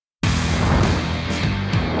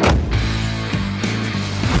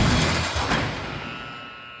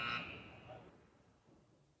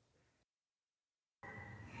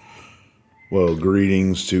Well,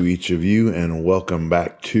 greetings to each of you and welcome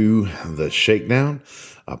back to The Shakedown,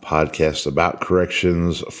 a podcast about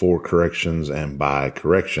corrections, for corrections, and by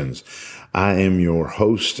corrections. I am your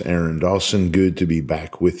host, Aaron Dawson. Good to be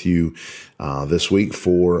back with you this week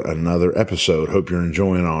for another episode. Hope you're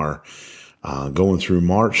enjoying our going through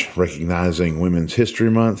March, recognizing Women's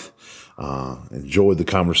History Month. Enjoyed the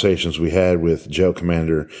conversations we had with Jail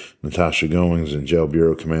Commander Natasha Goings and Jail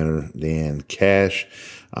Bureau Commander Dan Cash.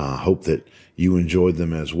 Hope that you enjoyed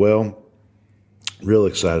them as well. Real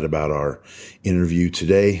excited about our interview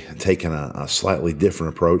today, taking a slightly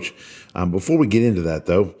different approach. Before we get into that,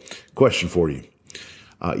 though, question for you.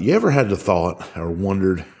 You ever had the thought or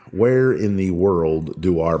wondered where in the world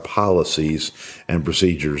do our policies and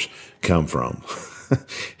procedures come from?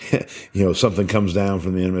 Something comes down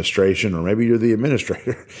from the administration, or maybe you're the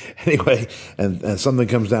administrator. Anyway, and something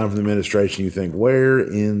comes down from the administration, you think, where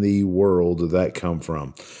in the world did that come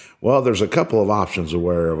from? Well, there's a couple of options of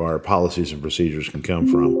where our policies and procedures can come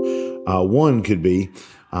from. One could be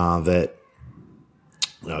that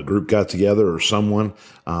a group got together or someone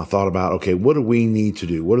thought about, okay, what do we need to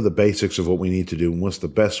do? What are the basics of what we need to do? And what's the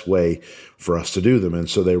best way for us to do them? And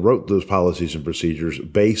so they wrote those policies and procedures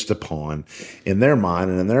based upon, in their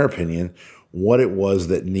mind and in their opinion, what it was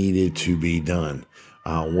that needed to be done.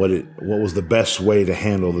 What was the best way to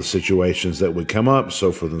handle the situations that would come up,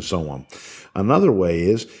 so forth and so on. Another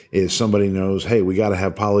way is somebody knows, hey, we got to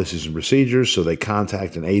have policies and procedures, so they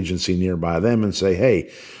contact an agency nearby them and say,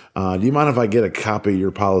 hey, do you mind if I get a copy of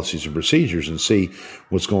your policies and procedures and see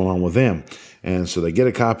what's going on with them? And so they get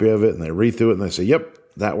a copy of it and they read through it and they say, yep,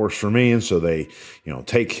 that works for me. And so they,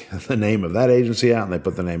 take the name of that agency out and they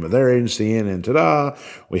put the name of their agency in, and ta-da,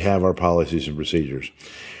 we have our policies and procedures.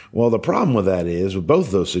 Well, the problem with that is, with both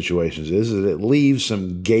of those situations, is that it leaves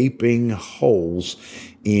some gaping holes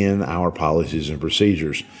in our policies and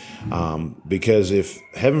procedures. Because if,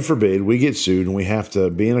 heaven forbid, we get sued and we have to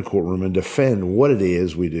be in a courtroom and defend what it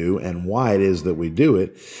is we do and why it is that we do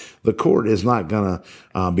it, the court is not going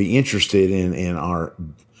to be interested in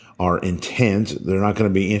our intent. They're not going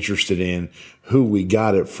to be interested in who we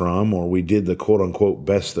got it from, or we did the quote-unquote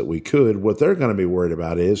best that we could. What they're going to be worried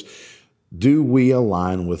about is, do we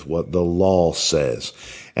align with what the law says?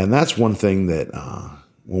 And that's one thing that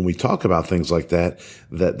when we talk about things like that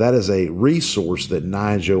is a resource that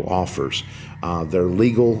NIJO offers. They're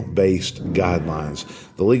legal-based guidelines.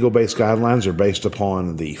 The legal-based guidelines are based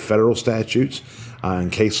upon the federal statutes and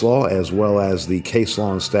case law, as well as the case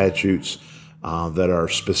law and statutes that are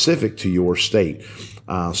specific to your state.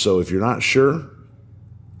 So if you're not sure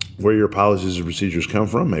where your policies and procedures come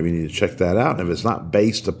from, maybe you need to check that out. And if it's not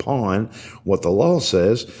based upon what the law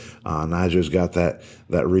says, NIJO's got that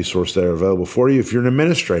resource there available for you. If you're an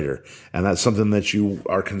administrator and that's something that you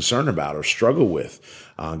are concerned about or struggle with,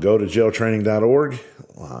 go to jailtraining.org,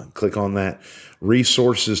 click on that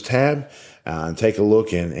resources tab, and take a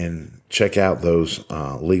look and check out those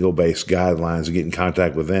legal-based guidelines and get in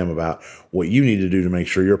contact with them about what you need to do to make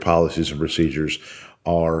sure your policies and procedures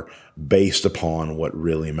are based upon what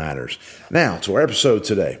really matters. Now, to our episode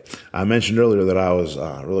today. I mentioned earlier that I was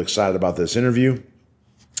really excited about this interview.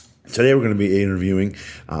 Today we're going to be interviewing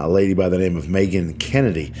a lady by the name of Megan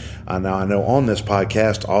Kennedy. Now, I know on this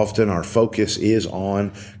podcast, often our focus is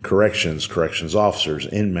on corrections officers,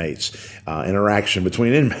 inmates, interaction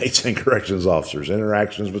between inmates and corrections officers,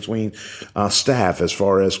 interactions between staff as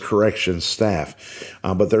far as corrections staff.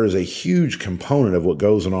 But there is a huge component of what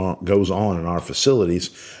goes on in our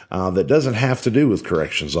facilities that doesn't have to do with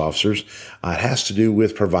corrections officers. It has to do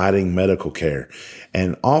with providing medical care.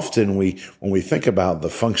 And often when we think about the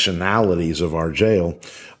functionalities of our jail,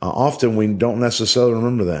 often we don't necessarily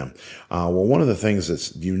remember them. Well, one of the things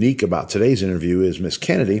that's unique about today's interview is Miss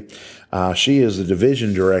Kennedy. She is the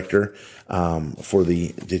division director for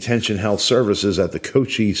the Detention Health Services at the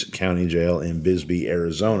Cochise County Jail in Bisbee,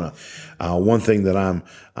 Arizona. One thing that I'm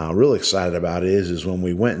real excited about is when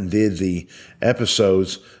we went and did the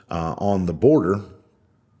episodes on the border,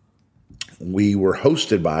 we were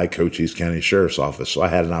hosted by Cochise County Sheriff's Office. So I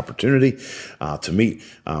had an opportunity to meet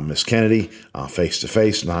Miss Kennedy face to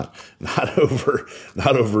face, not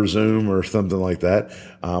over Zoom or something like that,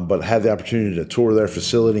 but had the opportunity to tour their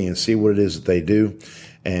facility and see what it is that they do,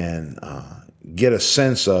 and get a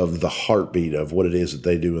sense of the heartbeat of what it is that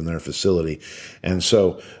they do in their facility. And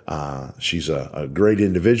so she's a great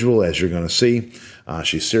individual, as you're going to see.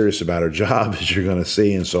 She's serious about her job, as you're going to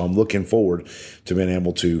see. And so I'm looking forward to being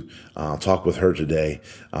able to talk with her today,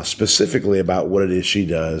 specifically about what it is she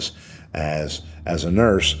does as a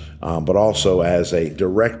nurse, but also as a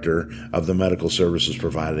director of the medical services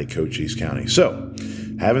provided at Cochise County. So,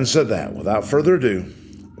 having said that, without further ado,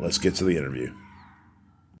 let's get to the interview.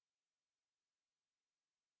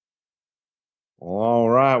 All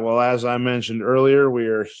right. Well, as I mentioned earlier, we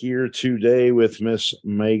are here today with Miss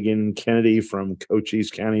Megan Kennedy from Cochise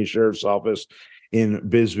County Sheriff's Office in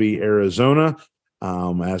Bisbee, Arizona.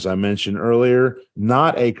 As I mentioned earlier,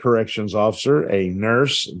 not a corrections officer, a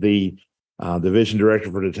nurse, the Division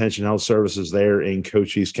Director for Detention Health Services there in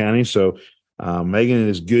Cochise County. So, Megan, it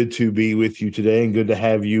is good to be with you today and good to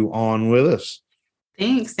have you on with us.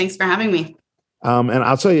 Thanks. Thanks for having me. And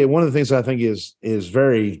I'll tell you, one of the things I think is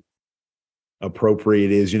very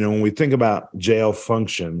appropriate is, when we think about jail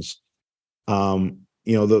functions,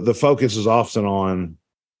 the focus is often on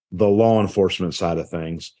the law enforcement side of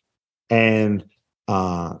things. And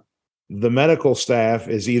the medical staff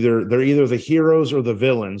is either the heroes or the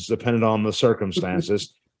villains, depending on the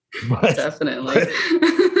circumstances. But, Definitely.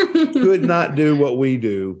 could not do what we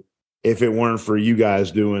do if it weren't for you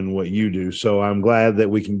guys doing what you do. So I'm glad that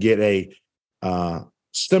we can get a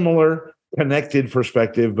similar connected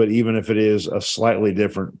perspective, but even if it is a slightly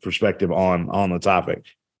different perspective on the topic.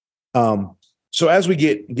 So as we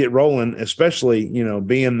get rolling, especially,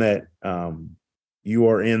 being that you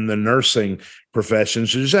are in the nursing profession,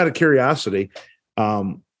 so just out of curiosity,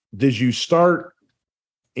 did you start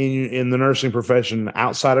in the nursing profession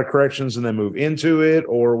outside of corrections and then move into it,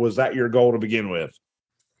 or was that your goal to begin with?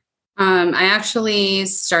 I actually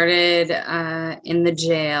started in the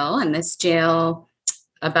jail, and this jail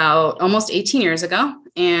about almost 18 years ago,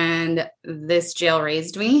 and this jail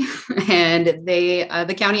raised me, and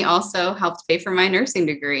the county also helped pay for my nursing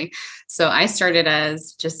degree. So I started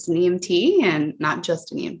as just an EMT, and not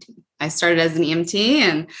just an EMT. I started as an EMT,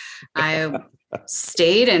 and I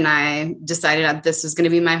stayed, and I decided that this was going to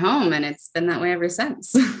be my home, and it's been that way ever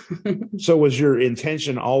since. So was your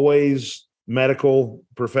intention always medical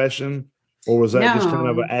profession? Or was that just kind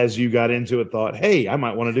of as you got into it, thought, hey, I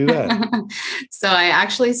might want to do that? So I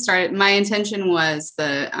actually started, my intention was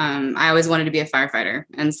I always wanted to be a firefighter.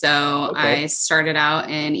 And so I started out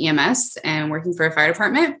in EMS and working for a fire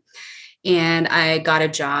department. And I got a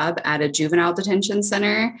job at a juvenile detention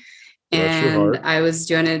center. And I was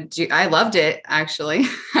doing I loved it, actually.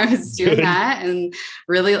 I was doing that and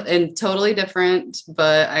totally different,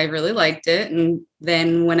 but I really liked it. And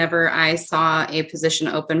then whenever I saw a position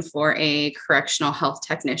open for a correctional health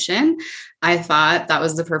technician, I thought that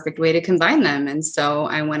was the perfect way to combine them. And so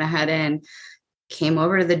I went ahead and came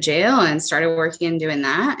over to the jail and started working and doing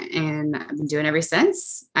that. And I've been doing it ever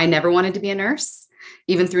since. I never wanted to be a nurse.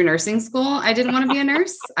 Even through nursing school, I didn't want to be a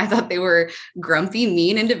nurse. I thought they were grumpy,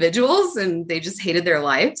 mean individuals, and they just hated their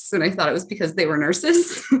lives. And I thought it was because they were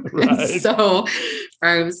nurses. Right. So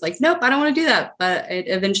I was like, nope, I don't want to do that. But it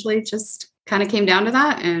eventually just kind of came down to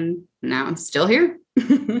that. And now I'm still here.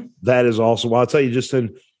 That is awesome. Well, I'll tell you, just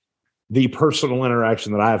in the personal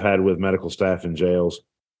interaction that I've had with medical staff in jails,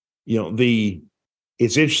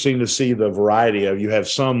 it's interesting to see the variety of, you have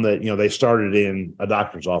some that, they started in a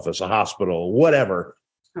doctor's office, a hospital, whatever,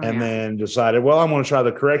 then decided, well, I'm going to try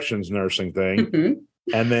the corrections nursing thing. Mm-hmm.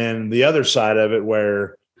 And then the other side of it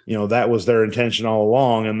where, that was their intention all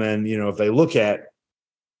along. And then, if they look at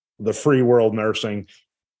the free world nursing,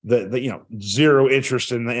 the zero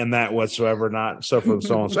interest in that whatsoever, not so forth and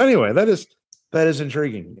so on. So anyway, that is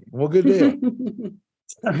intriguing. Well, good deal.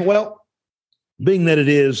 Well, being that it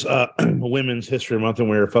is Women's History Month and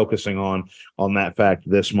we're focusing on that fact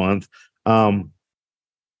this month,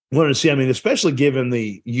 wanted to see, especially given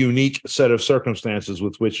the unique set of circumstances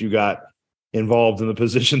with which you got involved in the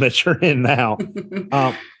position that you're in now,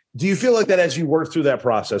 do you feel like that as you work through that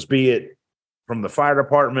process, be it from the fire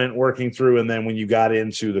department working through, and then when you got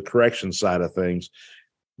into the correction side of things,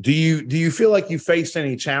 do you feel like you faced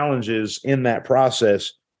any challenges in that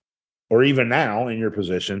process, or even now in your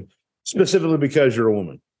position, specifically because you're a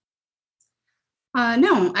woman?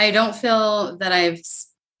 No, I don't feel that I've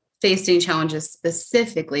faced any challenges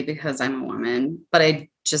specifically because I'm a woman, but I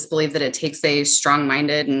just believe that it takes a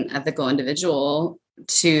strong-minded and ethical individual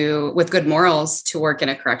with good morals to work in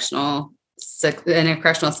a correctional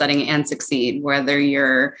setting and succeed, whether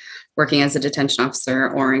you're working as a detention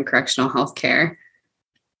officer or in correctional health care.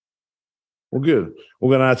 Well, good.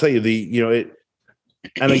 Well, then I'll tell you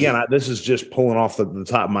and again, this is just pulling off the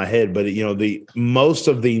top of my head, but the most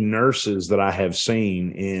of the nurses that I have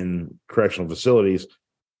seen in correctional facilities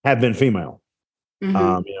have been female.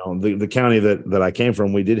 Mm-hmm. The county that I came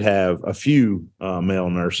from, we did have a few male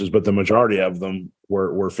nurses, but the majority of them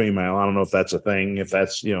were female. I don't know if that's a thing. If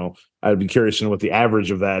that's I'd be curious to know what the average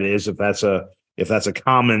of that is. If that's a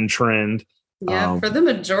common trend Yeah, for the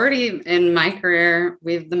majority in my career,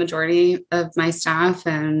 the majority of my staff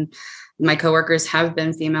and my coworkers have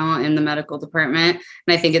been female in the medical department.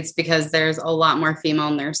 And I think it's because there's a lot more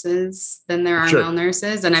female nurses than there are male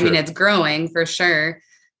nurses. And I mean, it's growing for sure.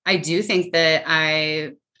 I do think that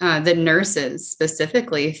the nurses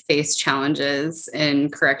specifically face challenges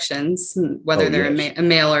in corrections, whether they're a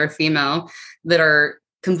male or a female, that are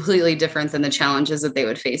completely different than the challenges that they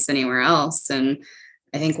would face anywhere else. And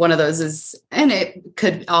I think one of those is, and it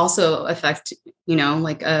could also affect,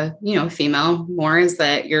 like a, female more, is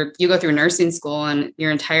that you go through nursing school, and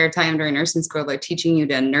your entire time during nursing school, they're teaching you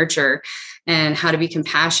to nurture and how to be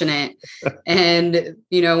compassionate. And,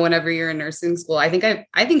 whenever you're in nursing school, I think I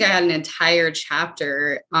had an entire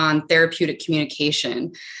chapter on therapeutic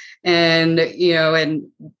communication. And, and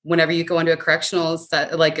whenever you go into a correctional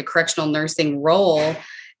nursing role,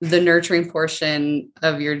 the nurturing portion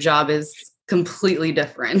of your job is completely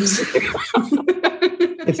different.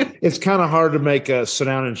 It's kind of hard to make a sit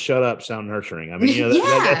down and shut up sound nurturing. I mean,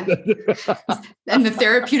 and the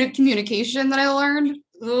therapeutic communication that I learned.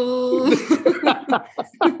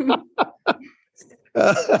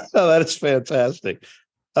 That is fantastic.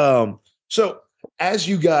 So as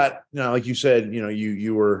you got, like you said,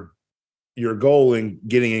 your goal in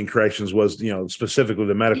getting in corrections was, specifically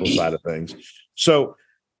the medical side of things. So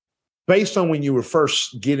based on when you were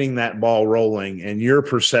first getting that ball rolling and your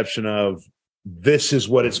perception of, this is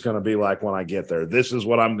what it's going to be like when I get there, this is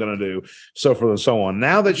what I'm going to do, so forth and so on.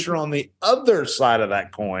 Now that you're on the other side of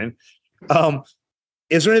that coin,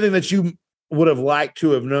 is there anything that you would have liked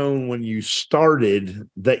to have known when you started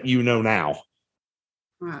that you know now?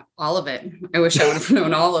 All of it. I wish I would have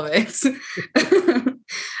known all of it.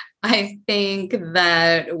 I think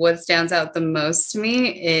that what stands out the most to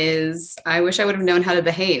me is I wish I would have known how to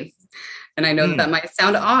behave. And I know that might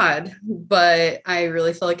sound odd, but I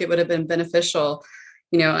really feel like it would have been beneficial.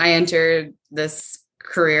 I entered this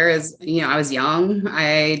career as, I was young.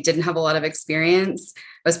 I didn't have a lot of experience.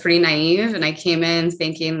 I was pretty naive, and I came in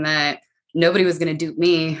thinking that nobody was going to dupe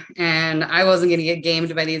me, and I wasn't going to get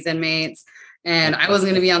gamed by these inmates, and I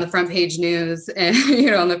wasn't going to be on the front page news and,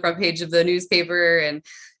 on the front page of the newspaper. And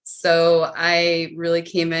so I really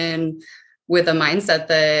came in with a mindset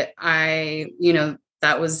that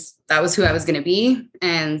that was who I was going to be.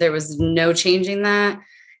 And there was no changing that.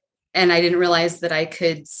 And I didn't realize that I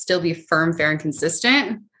could still be firm, fair, and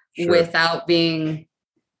consistent without being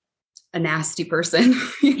a nasty person,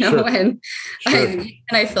 and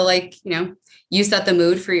I feel like, you set the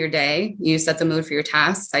mood for your day, you set the mood for your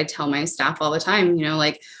tasks. I tell my staff all the time,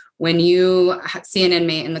 like when you see an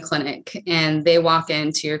inmate in the clinic and they walk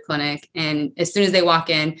into your clinic, and as soon as they walk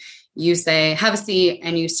in, you say, have a seat,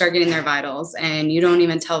 and you start getting their vitals, and you don't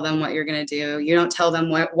even tell them what you're going to do. You don't tell them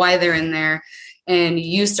why they're in there. And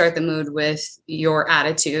you start the mood with your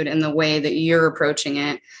attitude and the way that you're approaching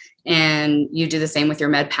it. And you do the same with your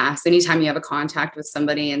med pass anytime you have a contact with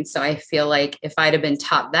somebody. And so I feel like if I'd have been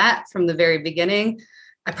taught that from the very beginning,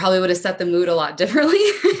 I probably would have set the mood a lot differently.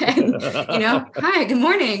 And, hi, good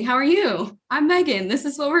morning. How are you? I'm Megan. This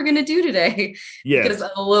is what we're going to do today. Yes. Because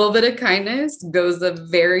a little bit of kindness goes a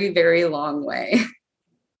very, very long way.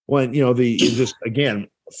 When, just again,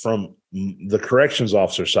 from the corrections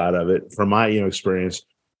officer side of it, from my, experience,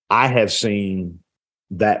 I have seen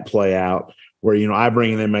that play out where, I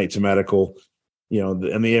bring an inmate to medical,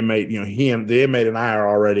 and the inmate, the inmate and I are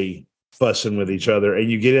already fussing with each other,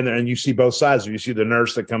 and you get in there and you see both sides. You see the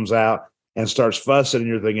nurse that comes out and starts fussing, and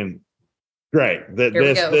you're thinking, great,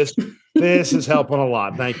 this is helping a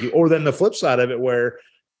lot. Thank you. Or then the flip side of it, where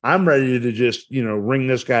I'm ready to just, wring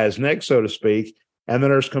this guy's neck, so to speak. And the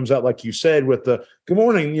nurse comes out, like you said, with the good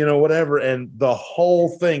morning, whatever. And the whole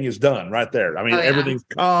thing is done right there. I mean, everything's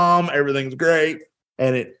calm, everything's great.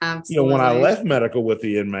 And it, when I left medical with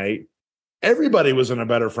the inmate, everybody was in a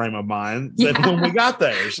better frame of mind than when we got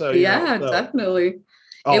there. So, definitely.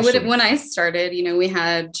 Awesome. When I started, we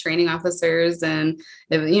had training officers, and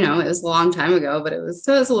it was a long time ago, but it was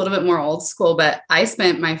a little bit more old school. But I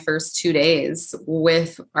spent my first 2 days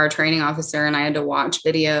with our training officer, and I had to watch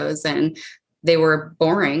videos, and they were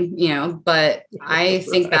boring, but I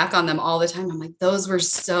think back on them all the time. I'm like, those were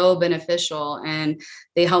so beneficial, and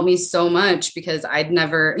they helped me so much because I'd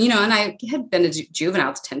never, and I had been a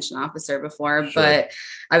juvenile detention officer before, but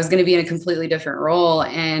I was going to be in a completely different role.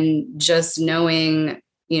 And just knowing,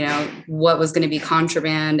 what was going to be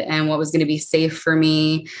contraband and what was going to be safe for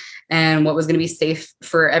me and what was going to be safe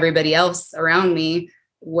for everybody else around me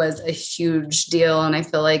was a huge deal. And I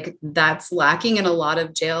feel like that's lacking in a lot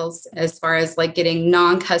of jails as far as like getting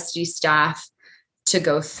non-custody staff to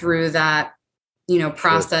go through that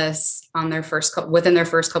process on their within their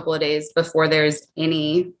first couple of days before there's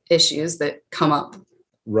any issues that come up.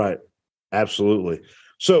 Right. Absolutely.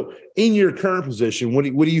 So in your current position, what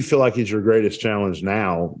do you feel like is your greatest challenge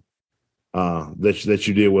now that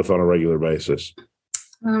you deal with on a regular basis?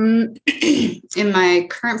 In my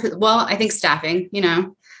current, I think staffing,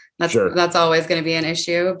 that's always going to be an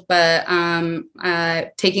issue, but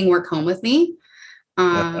taking work home with me,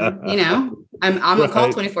 I'm on call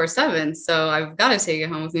 24/7, so I've got to take it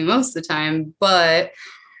home with me most of the time, but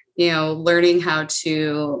learning how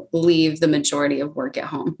to leave the majority of work at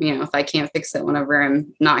home. If I can't fix it whenever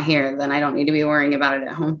I'm not here, then I don't need to be worrying about it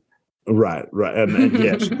at home. Right. And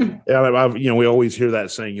yes, we always hear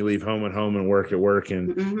that saying, you leave home at home and work at work.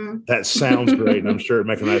 And that sounds great. And I'm sure it'd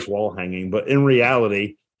make a nice wall hanging. But in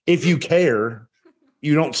reality, if you care,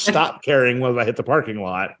 you don't stop caring when I hit the parking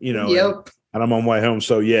lot, Yep. And I'm on my way home.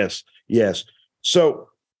 So yes. So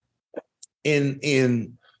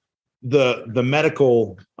in the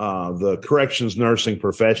medical, the corrections nursing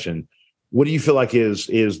profession, what do you feel like is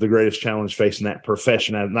the greatest challenge facing that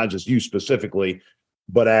profession, as not just you specifically,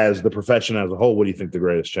 but as the profession as a whole? What do you think the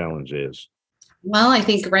greatest challenge is? Well, I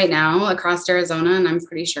think right now across Arizona, and I'm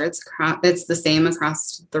pretty sure it's the same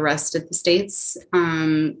across the rest of the states,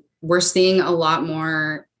 we're seeing a lot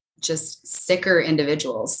more just sicker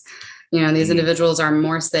individuals. These individuals are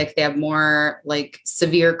more sick. They have more like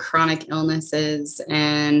severe chronic illnesses,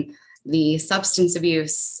 and the substance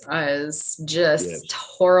abuse is just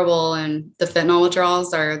horrible. And the fentanyl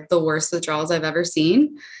withdrawals are the worst withdrawals I've ever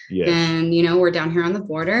seen. Yes. And, we're down here on the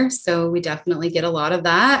border, so we definitely get a lot of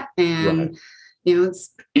that. And,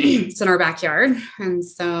 it's in our backyard. And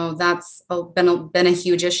so that's been a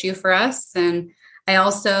huge issue for us. And I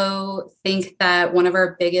also think that one of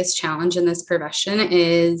our biggest challenge in this profession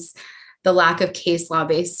is the lack of case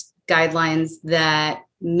law-based guidelines that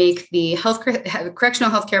make the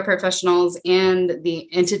correctional healthcare professionals and the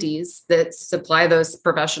entities that supply those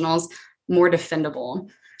professionals more defendable.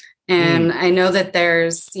 And I know that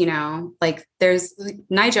there's NIJO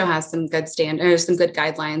has some good standards, some good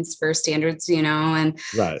guidelines for standards, and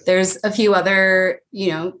there's a few other,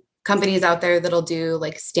 companies out there that'll do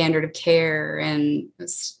like standard of care and,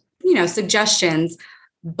 suggestions,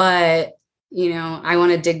 but I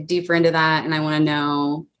want to dig deeper into that, and I want to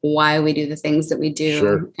know why we do the things that we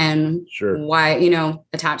do, and why,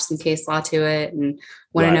 attach some case law to it, and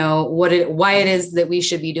want to know why it is that we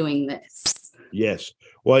should be doing this. Yes.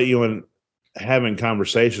 Well, and having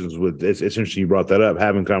conversations with, it's interesting you brought that up,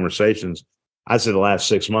 having conversations, I said the last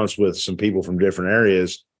 6 months with some people from different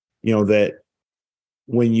areas, that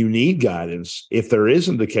when you need guidance, if there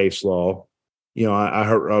isn't the case law,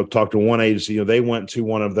 I talked to one agency, they went to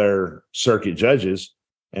one of their circuit judges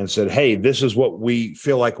and said, hey, this is what we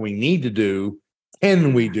feel like we need to do.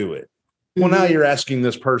 Can we do it? Well, now you're asking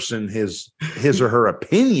this person his or her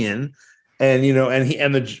opinion. And,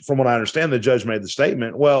 from what I understand, the judge made the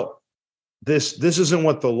statement, well, this isn't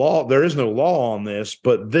what the law, there is no law on this,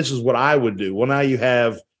 but this is what I would do. Well, now you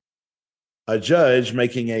have a judge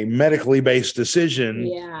making a medically based decision.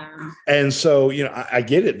 Yeah. And so, I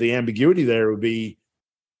get it. The ambiguity there would be,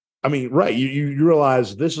 you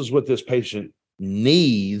realize this is what this patient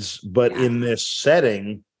needs, but in this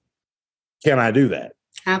setting, can I do that?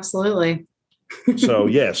 Absolutely. So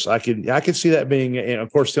yes, I could see that being, and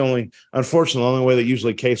of course, the only way that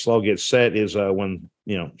usually case law gets set is when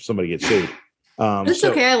somebody gets sued. It's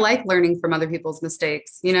okay. I like learning from other people's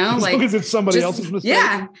mistakes. Because it's somebody else's mistake.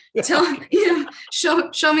 Yeah.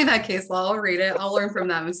 Show me that case law. I'll read it. I'll learn from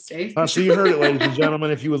that mistake. So you heard it, ladies and gentlemen.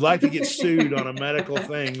 If you would like to get sued on a medical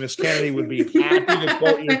thing, Miss Kennedy would be happy to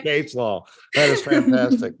quote your case law. That is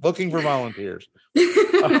fantastic. Looking for volunteers.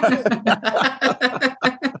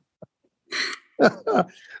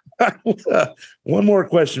 One more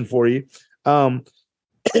question for you.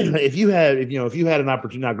 If you had an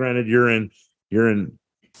opportunity, now granted you're in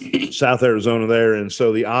South Arizona there, and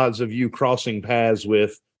so the odds of you crossing paths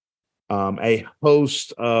with a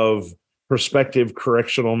host of prospective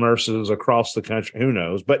correctional nurses across the country, who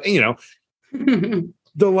knows? But the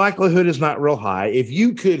likelihood is not real high. If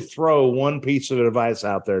you could throw one piece of advice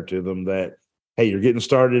out there to them that, hey, you're getting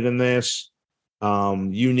started in this.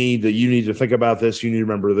 You need to think about this. You need to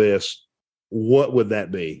remember this. What would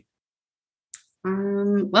that be?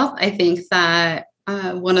 Well, I think that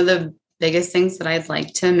one of the biggest things that I'd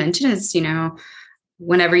like to mention is,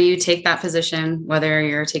 whenever you take that position, whether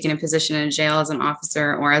you're taking a position in a jail as an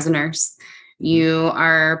officer or as a nurse, you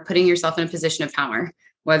are putting yourself in a position of power,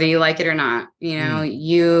 whether you like it or not.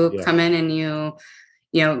 Come in and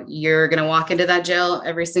you're going to walk into that jail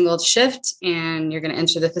every single shift, and you're going to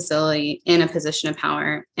enter the facility in a position of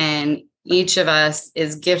power. And each of us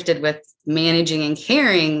is gifted with managing and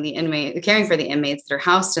caring for the inmates that are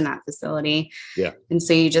housed in that facility. Yeah. And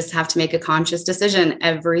so you just have to make a conscious decision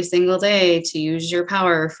every single day to use your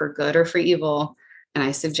power for good or for evil. And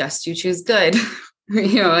I suggest you choose good,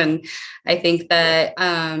 and I think that,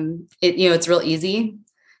 it's real easy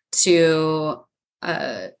to,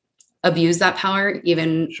 abuse that power,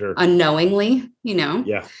 even unknowingly,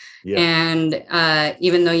 Yeah. And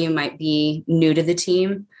even though you might be new to the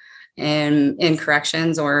team and in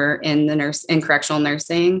corrections or in correctional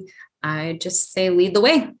nursing, I just say lead the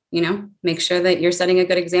way, make sure that you're setting a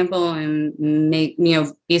good example and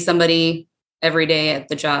be somebody every day at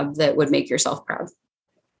the job that would make yourself proud.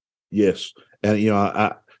 Yes. And,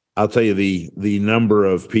 I'll tell you the number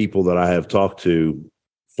of people that I have talked to,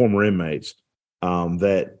 former inmates,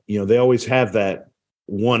 that, they always have that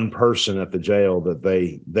one person at the jail that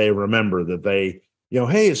they remember, that they,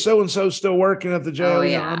 hey, is so-and-so still working at the jail? Oh,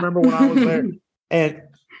 yeah. I remember when I was there. And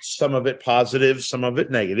some of it positive, some of it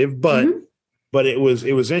negative, but it was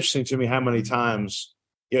interesting to me how many times,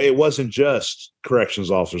 it wasn't just corrections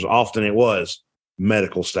officers. Often it was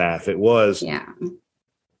medical staff. It was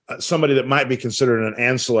somebody that might be considered an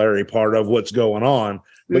ancillary part of what's going on,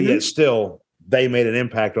 but yet still they made an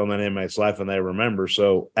impact on that inmate's life and they remember.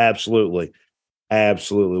 So absolutely.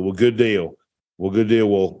 Well, good deal.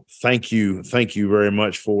 Well, thank you very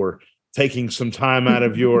much for taking some time out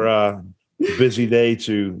of your busy day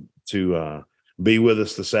to be with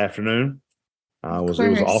us this afternoon. It was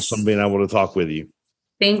awesome being able to talk with you.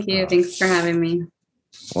 Thank you. Thanks for having me.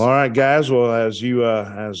 All right, guys. Well, as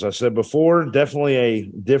I said before, definitely a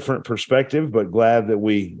different perspective, but glad that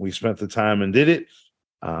we spent the time and did it.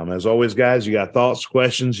 As always, guys, you got thoughts,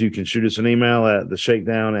 questions, you can shoot us an email at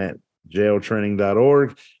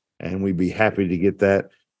theshakedown@jailtraining.org, and we'd be happy to get that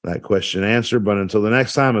question answered. But until the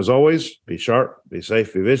next time, as always, be sharp, be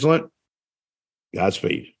safe, be vigilant.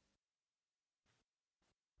 Godspeed.